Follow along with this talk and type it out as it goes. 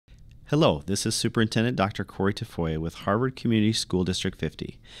Hello, this is Superintendent Dr. Corey Tafoya with Harvard Community School District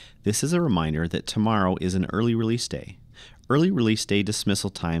 50. This is a reminder that tomorrow is an early release day. Early release day dismissal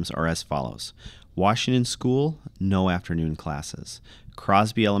times are as follows. Washington School, no afternoon classes.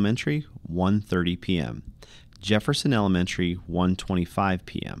 Crosby Elementary, 1:30 p.m. Jefferson Elementary, 1:25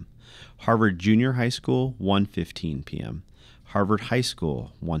 p.m. Harvard Junior High School, 1:15 p.m. Harvard High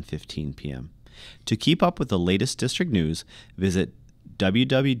School, 1:15 p.m. To keep up with the latest district news, visit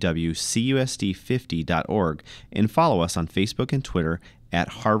www.cusd50.org and follow us on Facebook and Twitter at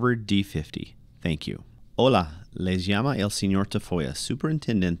HarvardD50. Thank you. Hola, les llama el señor Tafoya,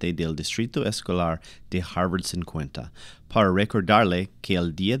 superintendente del Distrito Escolar de Harvard 50, para recordarle que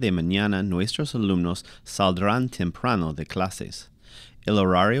el día de mañana nuestros alumnos saldrán temprano de clases. El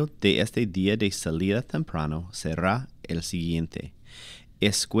horario de este día de salida temprano será el siguiente.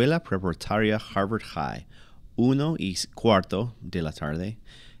 Escuela Preparatoria Harvard High, 1:15 de la tarde.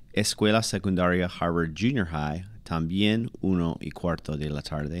 Escuela Secundaria Harvard Junior High, también 1:15 de la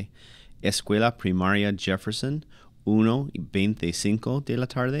tarde. Escuela Primaria Jefferson, 1:25 de la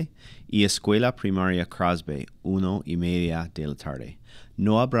tarde. Y Escuela Primaria Crosby, 1:30 de la tarde.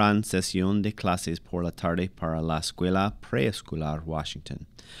 No habrán sesión de clases por la tarde para la Escuela Preescolar Washington.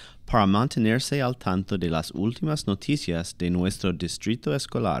 Para mantenerse al tanto de las últimas noticias de nuestro distrito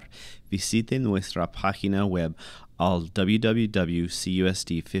escolar, visite nuestra página web al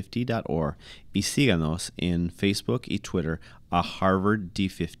www.cusd50.org y síganos en Facebook y Twitter a Harvard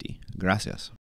D50. Gracias.